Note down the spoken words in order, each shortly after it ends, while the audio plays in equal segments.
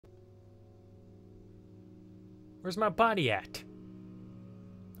Where's my body at?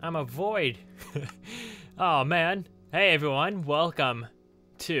 I'm a void. Oh, man. Hey, everyone. Welcome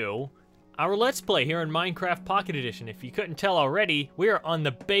to our Let's Play here in Minecraft Pocket Edition. If you couldn't tell already, we are on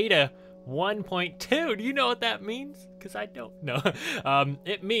the beta 1.2. Do you know what that means? Because I don't know.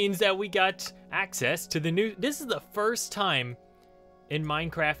 It means that we got access to the new... This is the first time in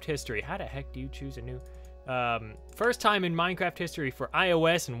Minecraft history. How the heck do you choose a new... first time in Minecraft history for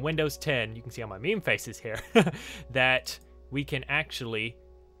iOS and Windows 10, you can see all my meme faces here, that we can actually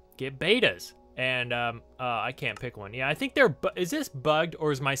get betas. And I can't pick one. Yeah, I think they're... Is this bugged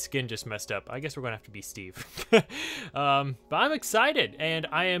or is my skin just messed up? I guess we're gonna have to be Steve. But I'm excited, and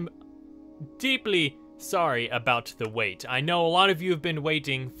I am deeply sorry about the wait. I know a lot of you have been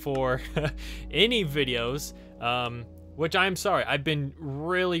waiting for any videos, which I'm sorry. I've been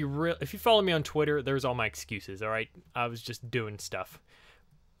really... If you follow me on Twitter, there's all my excuses, all right? I was just doing stuff.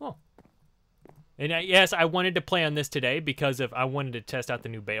 Oh. And yes, I wanted to play on this today because I wanted to test out the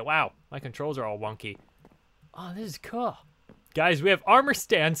new beta. Wow, my controls are all wonky. Oh, this is cool. Guys, we have armor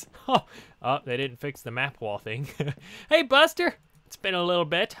stands. Oh, they didn't fix the map wall thing. Hey, Buster. It's been a little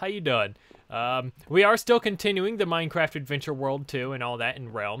bit. How you doing? We are still continuing the Minecraft Adventure World 2 and all that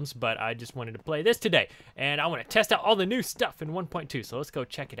in Realms, but I just wanted to play this today. And I want to test out all the new stuff in 1.2, so let's go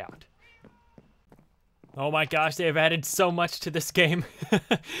check it out. Oh my gosh, they have added so much to this game.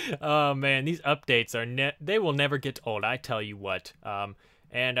 Oh man, these updates are they will never get old, I tell you what.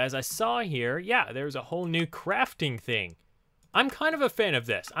 And as I saw here, yeah, there's a whole new crafting thing. I'm kind of a fan of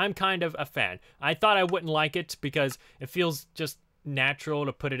this. I'm kind of a fan. I thought I wouldn't like it because it feels just natural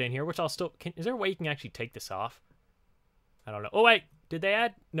to put it in here, which I'll still... is there a way you can actually take this off? I don't know. Oh, wait. Did they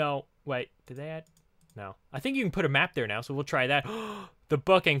add? No. Wait. Did they add? No. I think you can put a map there now, so we'll try that. The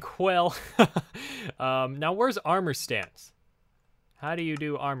book and quill. Now, where's armor stands? How do you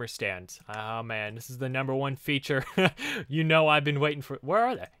do armor stands? Oh, man. This is the #1 feature. You know I've been waiting for... Where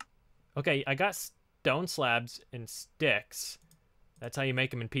are they? Okay, I got stone slabs and sticks. That's how you make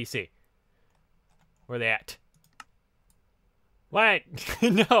them in PC. Where are they at? Wait,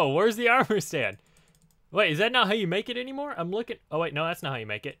 no, where's the armor stand? Wait, is that not how you make it anymore? I'm looking. Oh, wait, no, that's not how you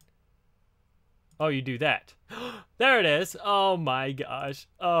make it. Oh, you do that. There it is. Oh, my gosh.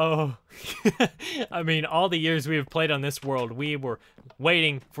 Oh. I mean, all the years we have played on this world, we were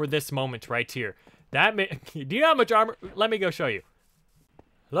waiting for this moment right here. Do you know how much armor? Let me go show you.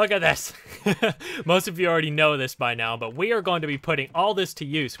 Look at this. Most of you already know this by now, but we are going to be putting all this to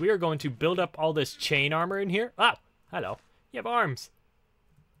use. We are going to build up all this chain armor in here. Oh, hello. You have arms.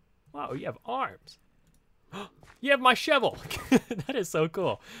 Wow, you have arms. You have my shovel. That is so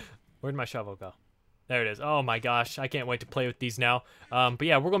cool. Where'd my shovel go? There it is. Oh my gosh, I can't wait to play with these now. But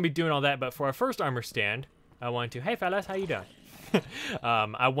yeah, we're going to be doing all that. But for our first armor stand, I want to... Hey, fellas, how you doing?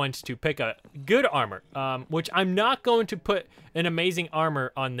 I want to pick a good armor, which I'm not going to put an amazing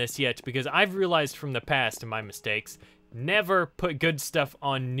armor on this yet because I've realized from the past and my mistakes, never put good stuff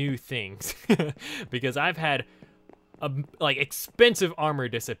on new things because I've had... like expensive armor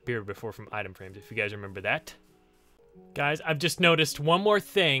disappeared before from item frames, if you guys remember that. Guys, I've just noticed one more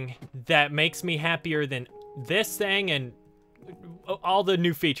thing that makes me happier than this thing and all the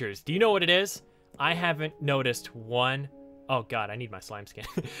new features. Do you know what it is? I haven't noticed one... Oh god, I need my slime skin.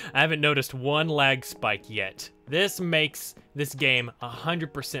 I haven't noticed one lag spike yet. This makes this game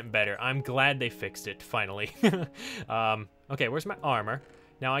 100% better. I'm glad they fixed it, finally. Okay, where's my armor?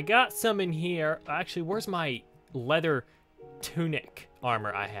 Now, I got some in here. Actually, where's my... leather tunic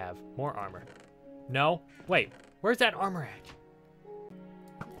armor I have? More armor. No? Wait, where's that armor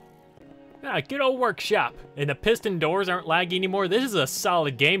at? Ah, good old workshop. And the piston doors aren't laggy anymore. This is a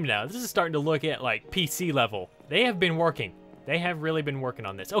solid game now. This is starting to look at like PC level. They have been working. They have really been working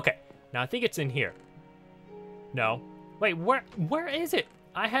on this. Okay, now I think it's in here. No. Wait, where is it?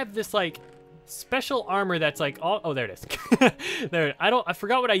 I have this like special armor that's like all... Oh, there it is. There. I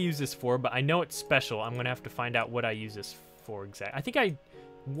forgot what I use this for, but I know it's special. I'm gonna have to find out what I use this for exactly. I think I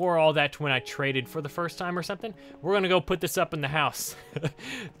wore all that when I traded for the first time or something. We're gonna go put this up in the house.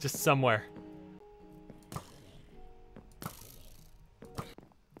 Just somewhere.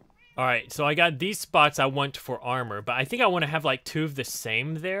 Alright, so I got these spots I want for armor, but I think I want to have like 2 of the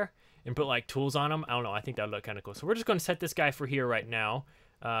same there and put like tools on them. I don't know, I think that would look kind of cool. So we're just gonna set this guy for here right now.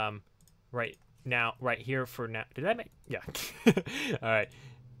 Right here for now. Did I make... Yeah. All right.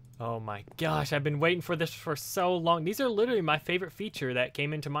 Oh my gosh, I've been waiting for this for so long. These are literally my favorite feature that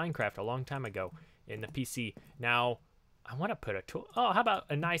came into Minecraft a long time ago in the PC. Now, I want to put a tool... Oh, how about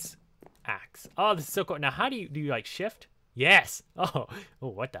a nice axe? Oh, this is so cool. Now, how do you like shift? Yes. Oh,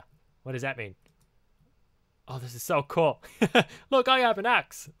 what does that mean? Oh, this is so cool. Look, I have an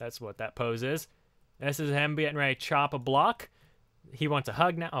axe. That's what that pose is. This is him getting ready to chop a block. He wants a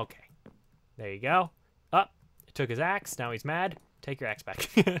hug now. Okay. There you go. Up. Took his axe. Now he's mad. Take your axe back.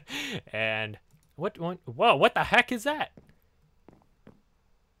 And whoa, what the heck is that?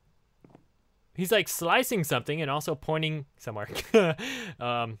 He's like slicing something and also pointing somewhere. Got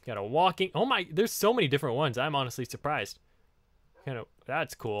a walking. Oh my, there's so many different ones. I'm honestly surprised.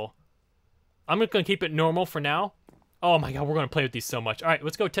 That's cool. I'm just gonna keep it normal for now. Oh my god, we're gonna play with these so much. All right,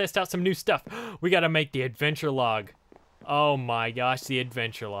 let's go test out some new stuff. We gotta make the adventure log. Oh my gosh, the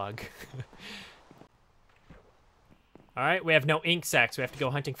adventure log. All right, we have no ink sacs. We have to go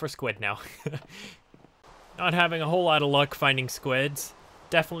hunting for squid now. Not having a whole lot of luck finding squids.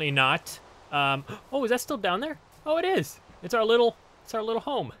 Definitely not. Oh, is that still down there? Oh, it is. It's our little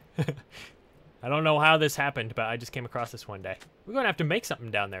home. I don't know how this happened, but I just came across this one day. We're gonna have to make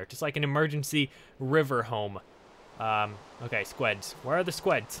something down there, just like an emergency river home. Okay, squids. Where are the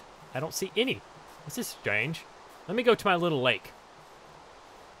squids? I don't see any. This is strange. Let me go to my little lake.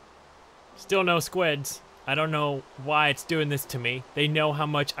 Still no squids. I don't know why it's doing this to me. They know how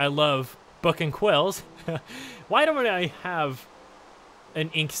much I love book and quills. Why don't I have an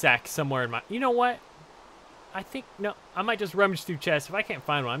ink sac somewhere in my... You know what? I think... No, I might just rummage through chests. If I can't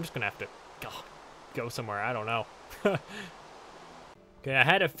find one, I'm just going to have to go somewhere. I don't know. Okay, I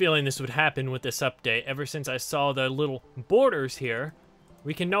had a feeling this would happen with this update. Ever since I saw the little borders here,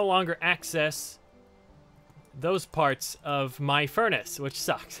 we can no longer access those parts of my furnace, which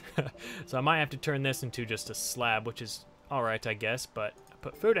sucks. So I might have to turn this into just a slab, which is alright, I guess, but I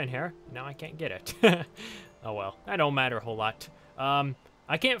put food in here. Now I can't get it. Oh well, that don't matter a whole lot.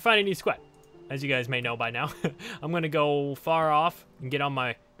 I can't find any squid, as you guys may know by now. I'm gonna go far off and get on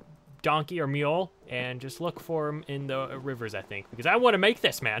my donkey or mule and just look for them in the rivers, I think, because I want to make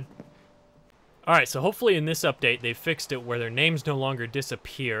this, man. All right, so hopefully in this update they fixed it where their names no longer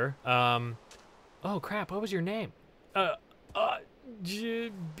disappear. Oh crap, what was your name?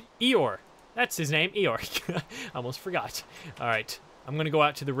 Eeyore. That's his name, Eeyore. I almost forgot. All right, I'm gonna go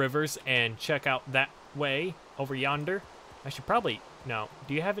out to the rivers and check out that way over yonder. I should probably, no,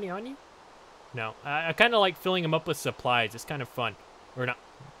 do you have any on you? No, I kind of like filling them up with supplies. It's kind of fun, or not,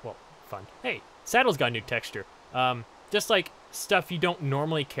 well, fun. Hey, saddle's got a new texture. Just like stuff you don't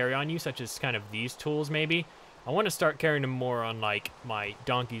normally carry on you, such as kind of these tools maybe. I want to start carrying them more on like my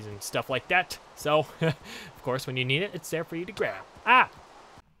donkeys and stuff like that. So, of course, when you need it, it's there for you to grab.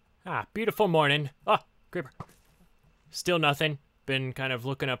 Beautiful morning. Oh, creeper. Still nothing. Been kind of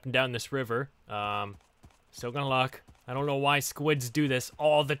looking up and down this river. Still gonna look. I don't know why squids do this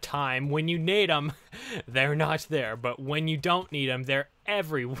all the time. When you need them, they're not there. But when you don't need them, they're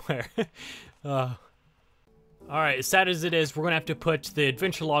everywhere. Alright, as sad as it is, we're going to have to put the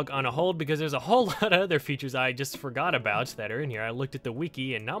adventure log on a hold because there's a whole lot of other features I just forgot about that are in here. I looked at the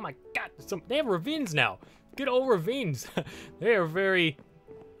wiki and oh my god, they have ravines now. Good old ravines. They are very...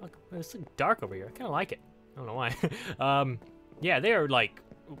 Look, it's dark over here. I kind of like it. I don't know why. Yeah, they are like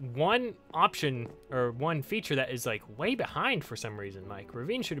one option or one feature that is like way behind for some reason. Like,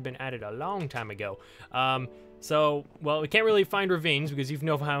 ravines should have been added a long time ago. So, well, we can't really find ravines because you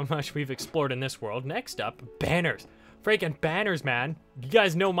know how much we've explored in this world. Next up, banners. Freaking banners, man. You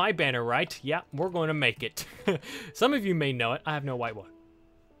guys know my banner, right? Yeah, we're going to make it. Some of you may know it. I have no white wool.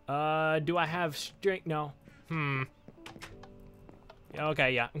 Do I have string? No.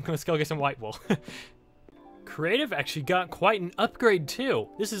 Okay, yeah. Let's go get some white wool. Creative actually got quite an upgrade too.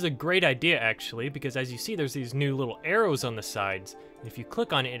 This is a great idea actually, because as you see there's these new little arrows on the sides. If you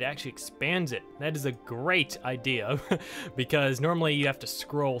click on it, it actually expands it. That is a great idea because normally you have to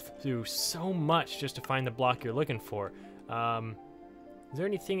scroll through so much just to find the block you're looking for. Is there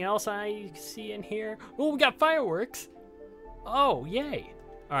anything else I see in here? Oh, we got fireworks. Oh, yay.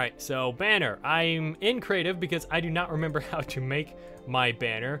 All right, so banner. I'm in creative because I do not remember how to make my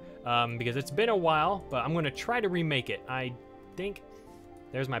banner because it's been a while, but I'm gonna try to remake it. I think,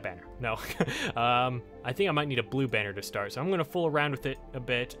 there's my banner. No, I think I might need a blue banner to start. So I'm gonna fool around with it a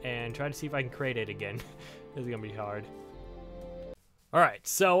bit and try to see if I can create it again. This is gonna be hard. All right,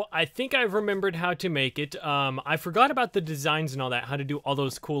 so I think I've remembered how to make it. I forgot about the designs and all that, how to do all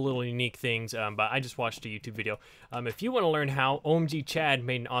those cool little unique things, but I just watched a YouTube video. If you want to learn how, OMG Chad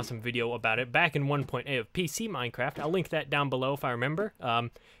made an awesome video about it back in 1.8 of PC Minecraft. I'll link that down below if I remember.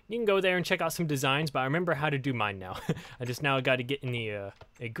 You can go there and check out some designs, but I remember how to do mine now. I just now got to get in the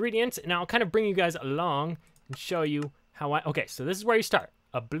ingredients, and I'll kind of bring you guys along and show you how I... Okay, so this is where you start.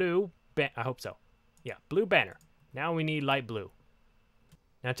 A blue... I hope so. Yeah, blue banner. Now we need light blue.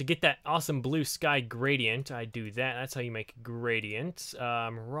 Now to get that awesome blue sky gradient, I do that. That's how you make gradients.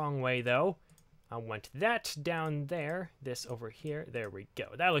 Wrong way though. I want that down there. This over here. There we go.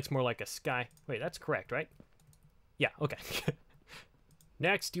 That looks more like a sky. Wait, that's correct, right? Yeah, okay.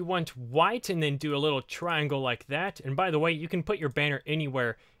 Next, you want white and then do a little triangle like that. And by the way, you can put your banner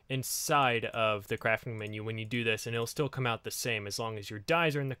anywhere inside of the crafting menu when you do this, and it'll still come out the same as long as your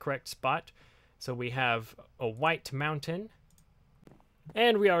dies are in the correct spot. So we have a white mountain.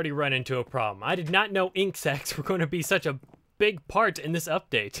 And we already run into a problem. I did not know ink sacs were going to be such a big part in this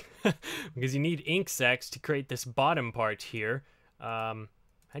update. Because you need ink sacs to create this bottom part here. How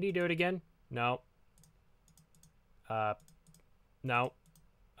do you do it again? No. No.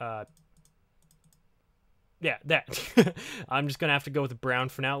 Yeah, that. I'm just gonna have to go with brown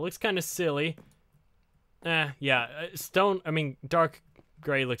for now. It looks kind of silly. Yeah, stone, I mean, dark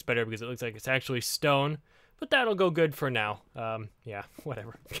gray looks better because it looks like it's actually stone. But that'll go good for now. Yeah,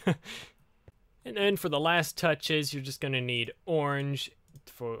 whatever. And then for the last touches, you're just gonna need orange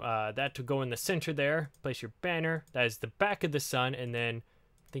for that to go in the center there. Place your banner. That is the back of the sun, and then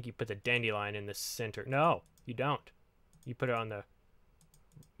I think you put the dandelion in the center. No, you don't. You put it on the...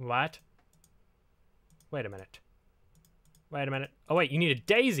 What? Wait a minute. Wait a minute. Oh, wait, you need a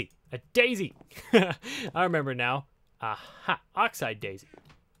daisy. A daisy. I remember now. Aha. Oxide daisy.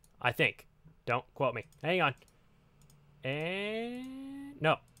 I think. Don't quote me. Hang on. And...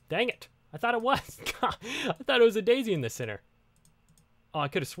 No. Dang it. I thought it was. I thought it was a daisy in the center. Oh, I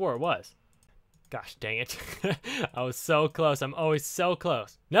could have swore it was. Gosh, dang it. I was so close. I'm always so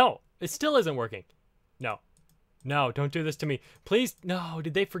close. No. It still isn't working. No. No, don't do this to me. Please. No,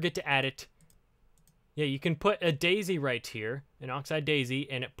 did they forget to add it? Yeah, you can put a daisy right here, an oxide daisy,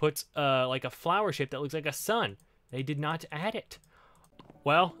 and it puts like a flower shape that looks like a sun. They did not add it.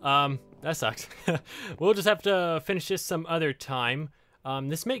 Well, that sucks. We'll just have to finish this some other time.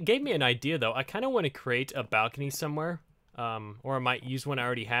 This gave me an idea, though. I kind of want to create a balcony somewhere, or I might use one I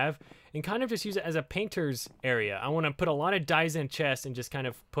already have, and kind of just use it as a painter's area. I want to put a lot of dies in chests and just kind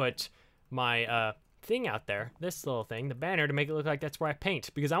of put my... thing out there, this little thing, the banner, to make it look like that's where I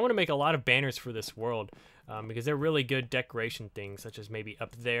paint, because I want to make a lot of banners for this world, because they're really good decoration things, such as maybe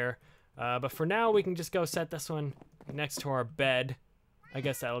up there. But for now, we can just go set this one next to our bed. I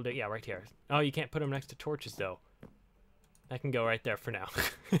guess that'll do. Yeah, right here. Oh, you can't put them next to torches, though. I can go right there for now.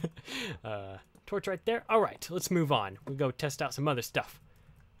 Torch right there. All right, let's move on. We'll go test out some other stuff.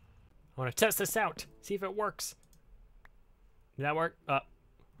 I want to test this out, see if it works. Did that work?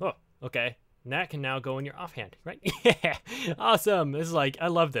 Oh, okay. And that can now go in your offhand, right? Yeah, awesome. This is like, I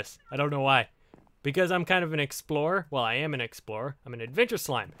love this. I don't know why. Because I'm kind of an explorer. Well, I am an explorer. I'm an adventure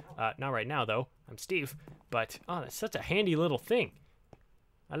slime. Not right now, though. I'm Steve. But, oh, that's such a handy little thing.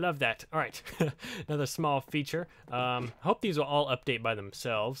 I love that. All right, another small feature. I hope these will all update by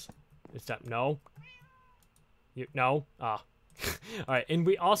themselves. Is that, no? No? Ah. All right, and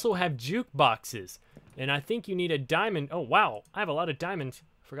we also have jukeboxes. And I think you need a diamond. Oh, wow. I have a lot of diamonds.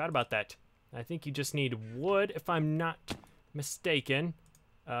 Forgot about that. I think you just need wood, if I'm not mistaken.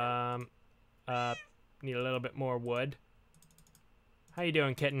 Need a little bit more wood. How you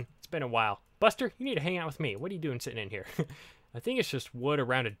doing, kitten? It's been a while. Buster, you need to hang out with me. What are you doing sitting in here? I think it's just wood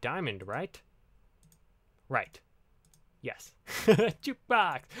around a diamond, right? Right. Yes.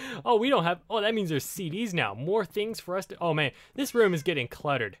 Jukebox. Oh, we don't have... Oh, that means there's CDs now. More things for us to... Oh, man. This room is getting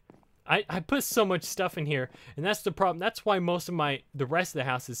cluttered. I put so much stuff in here, and that's the problem. That's why most of the rest of the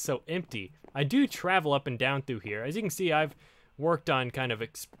house is so empty. I do travel up and down through here. As you can see, I've worked on kind of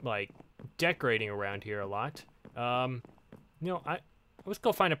like decorating around here a lot. You know, let's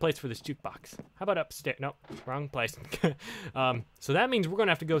go find a place for this jukebox. How about upstairs? Nope, wrong place. So that means we're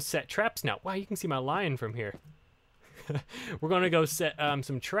gonna have to go set traps now. Wow, you can see my lion from here. We're gonna go set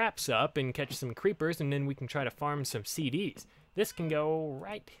some traps up and catch some creepers, and then we can try to farm some CDs. This can go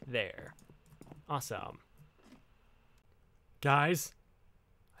right there. Awesome. Guys,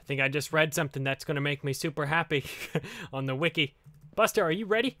 I think I just read something that's going to make me super happy on the wiki. Buster, are you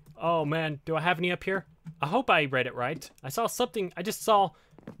ready? Oh, man. Do I have any up here? I hope I read it right. I saw something. I just saw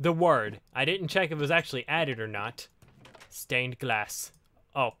the word. I didn't check if it was actually added or not. Stained glass.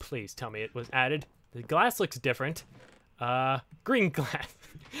 Oh, please tell me it was added. The glass looks different. Green glass.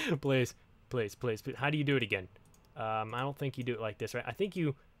 Please, please, please, please. How do you do it again? I don't think you do it like this, right? I think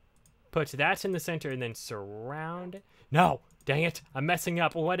you put that in the center and then surround it. No, dang it. I'm messing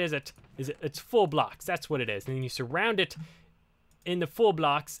up. What is it? It's full blocks. That's what it is. And then you surround it in the full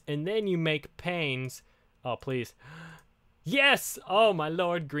blocks, and then you make panes. Oh, please. Yes! Oh, my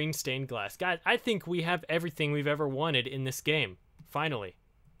lord, green stained glass. Guys, I think we have everything we've ever wanted in this game. Finally.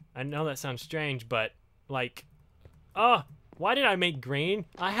 I know that sounds strange, but, like... Oh, Why did I make green?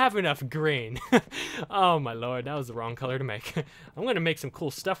 I have enough green. Oh my lord, that was the wrong color to make. I'm gonna make some cool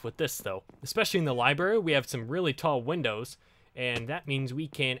stuff with this though. Especially in the library, we have some really tall windows. And that means we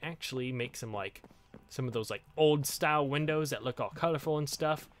can actually make some of those like old style windows that look all colorful and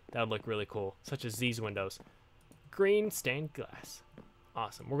stuff. That would look really cool, such as these windows. Green stained glass.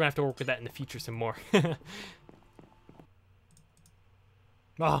 Awesome. We're gonna have to work with that in the future some more.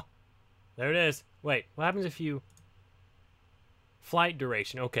 Oh, there it is. Wait, what happens if you... Flight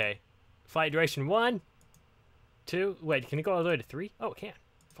duration, okay. Flight duration 1, 2, wait, can it go all the way to 3? Oh, it can.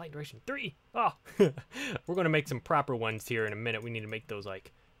 Flight duration 3. Oh, we're gonna make some proper ones here in a minute. We need to make those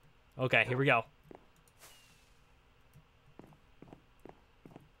like... Okay, here we go.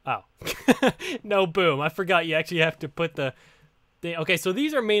 Oh. No, boom. I forgot you actually have to put the... Okay, so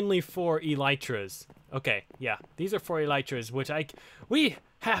these are mainly for elytras. Okay, yeah. These are for elytras, which we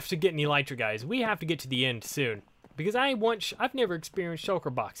have to get an elytra, guys. We have to get to the end soon. Because I've never experienced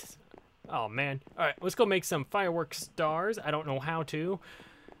shulker boxes. Oh, man. Alright, let's go make some fireworks stars. I don't know how to.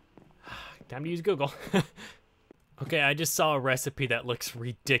 Time to use Google. Okay, I just saw a recipe that looks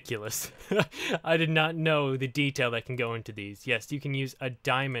ridiculous. I did not know the detail that can go into these. Yes, you can use a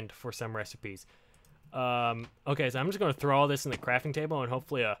diamond for some recipes. Okay, so I'm just going to throw all this in the crafting table and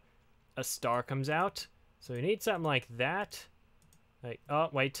hopefully a star comes out. So we need something like that. Like, oh,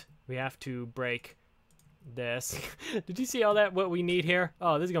 wait. We have to break this. Did you see all that, what we need here?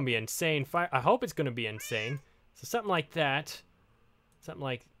 Oh, this is going to be insane. I hope it's going to be insane. So something like that. Something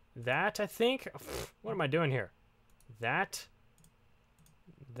like that, I think. What am I doing here? That.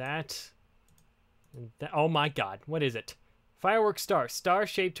 Oh my god, what is it? Fireworks star.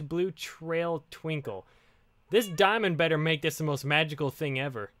 Star-shaped blue trail twinkle. This diamond better make this the most magical thing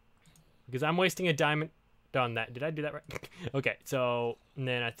ever. Because I'm wasting a diamond on that. Did I do that right? Okay, so, and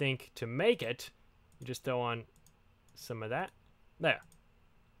then I think to make it, you just throw on some of that. There.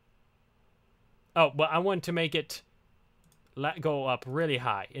 Oh, but I want to make it go up really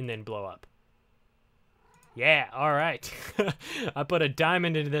high and then blow up. Yeah, all right. I put a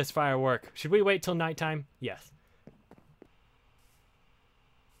diamond into this firework. Should we wait till nighttime? Yes.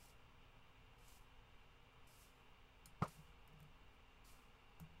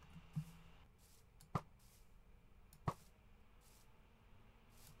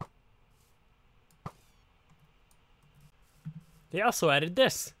 They also added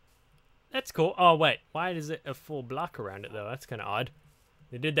this. That's cool. Oh, wait. Why is it a full block around it, though? That's kind of odd.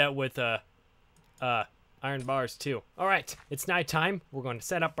 They did that with iron bars, too. All right. It's nighttime. We're going to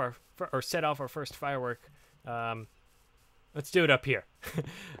set off our first firework. Let's do it up here.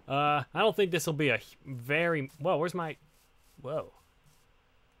 I don't think this will be a very... Whoa, where's my... Whoa.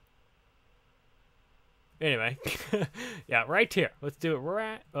 Anyway. Yeah, right here. Let's do it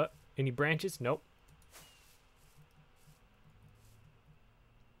right... any branches? Nope.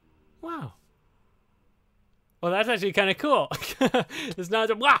 Wow. Well, that's actually kind of cool. It's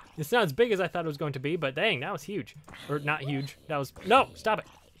not as big as I thought it was going to be, but dang, that was huge. Or not huge. That was... No, stop it.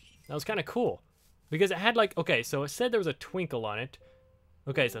 That was kind of cool. Because it had like... Okay, so it said there was a twinkle on it.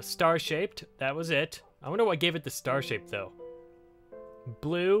 Okay, so star-shaped. That was it. I wonder what gave it the star-shaped, though.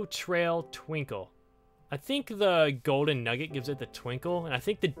 Blue trail twinkle. I think the golden nugget gives it the twinkle, and I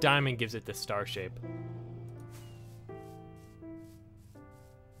think the diamond gives it the star shape.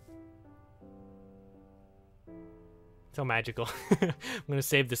 So magical. I'm going to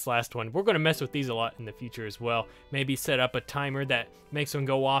save this last one. We're going to mess with these a lot in the future as well. Maybe set up a timer that makes them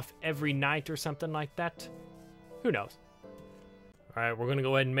go off every night or something like that. Who knows? All right, we're going to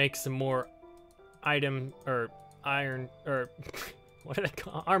go ahead and make some more iron, what do they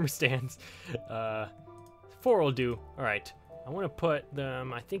call armor stands. 4 will do. All right, I want to put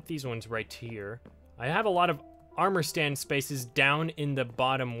them, I think these ones right here. I have a lot of armor stand spaces down in the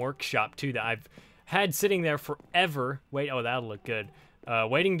bottom workshop too that I've had sitting there forever. Wait, oh, that'll look good.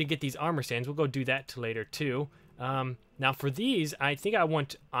 Waiting to get these armor stands. We'll go do that later too. Now for these, I think I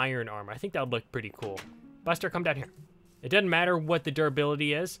want iron armor. I think that would look pretty cool. Buster, come down here. It doesn't matter what the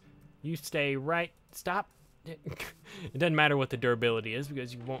durability is. You stay right. Stop. It doesn't matter what the durability is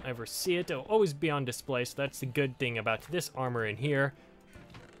because you won't ever see it. It'll always be on display, so that's the good thing about this armor in here.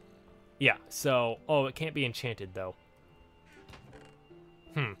 Yeah, so... Oh, it can't be enchanted, though.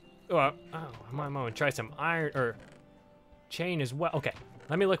 I'm gonna try some iron, or chain as well. Okay,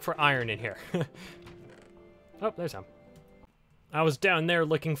 let me look for iron in here. Oh, there's some. I was down there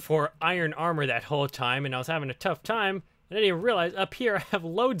looking for iron armor that whole time, and I was having a tough time, and I didn't realize up here I have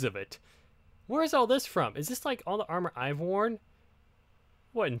loads of it. Where's all this from? Is this like all the armor I've worn?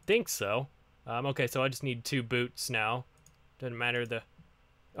 Wouldn't think so. Okay, so I just need 2 boots now. Doesn't matter the...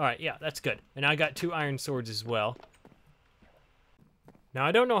 Alright, yeah, that's good. And I got 2 iron swords as well. Now,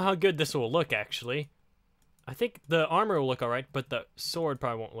 I don't know how good this will look, actually. I think the armor will look alright, but the sword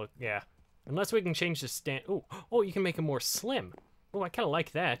probably won't look, yeah. Unless we can change the stand. Ooh, oh, you can make it more slim. Oh, I kind of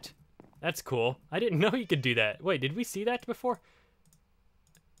like that. That's cool. I didn't know you could do that. Wait, did we see that before?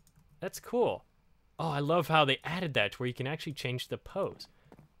 That's cool. Oh, I love how they added that where you can actually change the pose.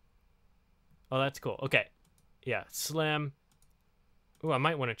 Oh, that's cool. Okay. Yeah, slim. Ooh, I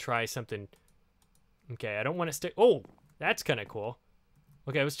might want to try something. Okay, I don't want to stick. Oh, that's kind of cool.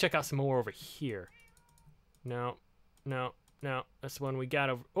 Okay, let's check out some more over here. No, no, no. That's the one we got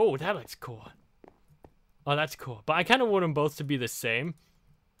over. Oh, that looks cool. Oh, that's cool. But I kind of want them both to be the same.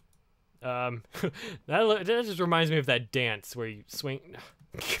 That just reminds me of that dance where you swing.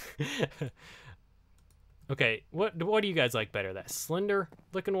 Okay, what do you guys like better? That slender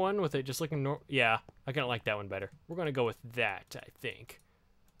looking one with it just looking yeah, I kind of like that one better. We're gonna go with that, I think.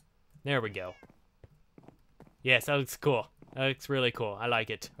 There we go. Yes, that looks cool. That looks really cool. I like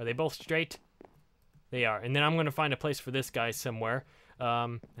it. Are they both straight? They are. And then I'm gonna find a place for this guy somewhere.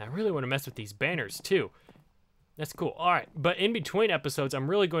 I really want to mess with these banners too. That's cool. All right, but in between episodes, I'm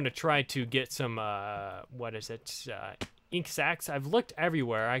really going to try to get some what is it? Ink sacks. I've looked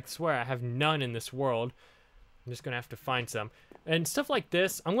everywhere. I swear I have none in this world. I'm just gonna have to find some. And stuff like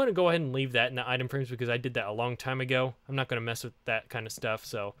this, I'm gonna go ahead and leave that in the item frames because I did that a long time ago. I'm not gonna mess with that kind of stuff,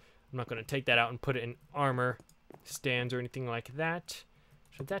 so I'm not gonna take that out and put it in armor stands or anything like that.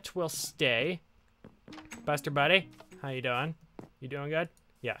 So that will stay. Buster buddy, how you doing? You doing good?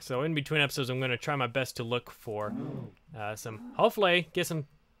 Yeah, so in between episodes, I'm gonna try my best to look for hopefully get some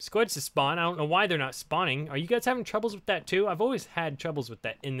squids to spawn. I don't know why they're not spawning. Are you guys having troubles with that too? I've always had troubles with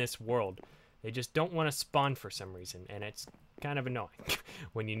that in this world. They just don't want to spawn for some reason, and it's kind of annoying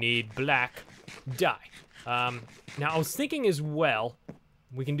when you need black dye. Now, I was thinking as well,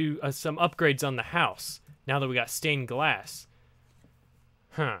 we can do some upgrades on the house now that we got stained glass.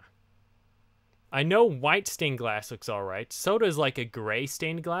 Huh. I know white stained glass looks all right. So does like a gray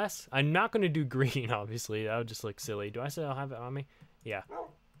stained glass. I'm not going to do green, obviously. That would just look silly. Do I still have it on me? Yeah.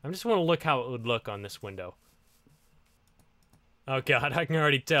 I just want to look how it would look on this window. Oh god, I can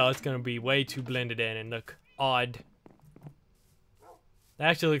already tell it's gonna be way too blended in and look odd. That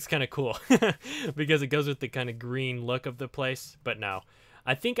actually looks kind of cool because it goes with the kind of green look of the place. But no,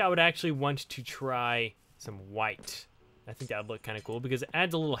 I think I would actually want to try some white. I think that would look kind of cool because it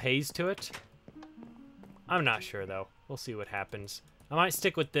adds a little haze to it. I'm not sure though. We'll see what happens. I might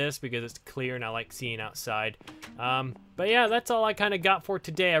stick with this because it's clear and I like seeing outside. But yeah, that's all I kind of got for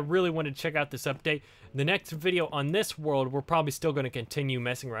today. I really wanted to check out this update. The next video on this world, we're probably still going to continue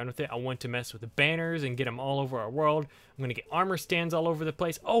messing around with it. I want to mess with the banners and get them all over our world. I'm going to get armor stands all over the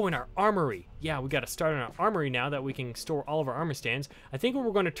place. Oh, and our armory. Yeah, we got to start on our armory now that we can store all of our armor stands. I think we're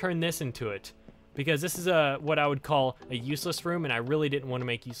going to turn this into it because this is what I would call a useless room, and I really didn't want to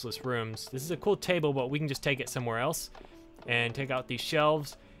make useless rooms. This is a cool table, but we can just take it somewhere else and take out these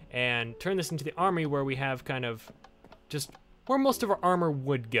shelves and turn this into the armory where we have kind of just where most of our armor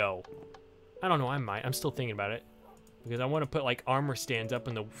would go. I don't know, I'm still thinking about it because I want to put like armor stands up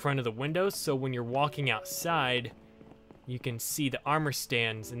in the front of the windows so when you're walking outside you can see the armor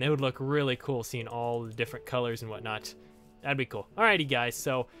stands and they would look really cool seeing all the different colors and whatnot. That'd be cool. Alrighty guys,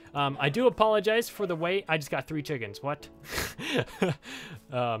 so I do apologize for the wait. I just got 3 chickens. What?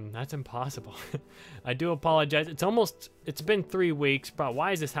 That's impossible. I do apologize. It's been 3 weeks. Bro,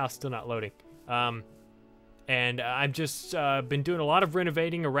 why is this house still not loading? And I've just been doing a lot of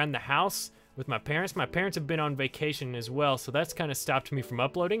renovating around the house with my parents. My parents have been on vacation as well, so that's kind of stopped me from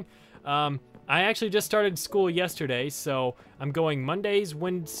uploading. I actually just started school yesterday, so I'm going Mondays,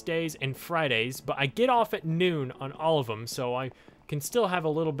 Wednesdays, and Fridays, but I get off at noon on all of them, so I can still have a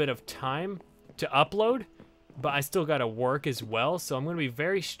little bit of time to upload, but I still gotta work as well, so I'm gonna be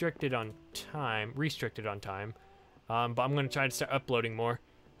very restricted on time, but I'm gonna try to start uploading more.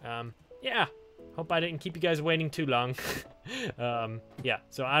 Yeah, hope I didn't keep you guys waiting too long. Yeah,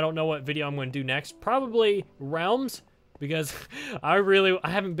 so I don't know what video I'm gonna do next. Probably Realms, because I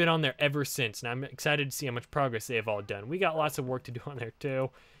haven't been on there ever since, and I'm excited to see how much progress they have all done. We got lots of work to do on there too,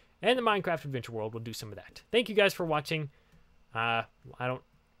 and the Minecraft Adventure World will do some of that. Thank you guys for watching. Are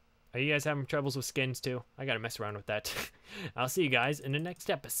you guys having troubles with skins too? I gotta mess around with that. I'll see you guys in the next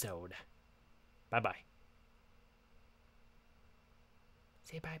episode. Bye-bye.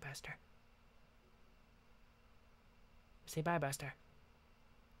 Say bye, Buster. Say bye, Buster.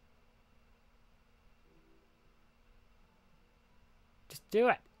 Just do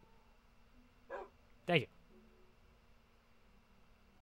it. Thank you.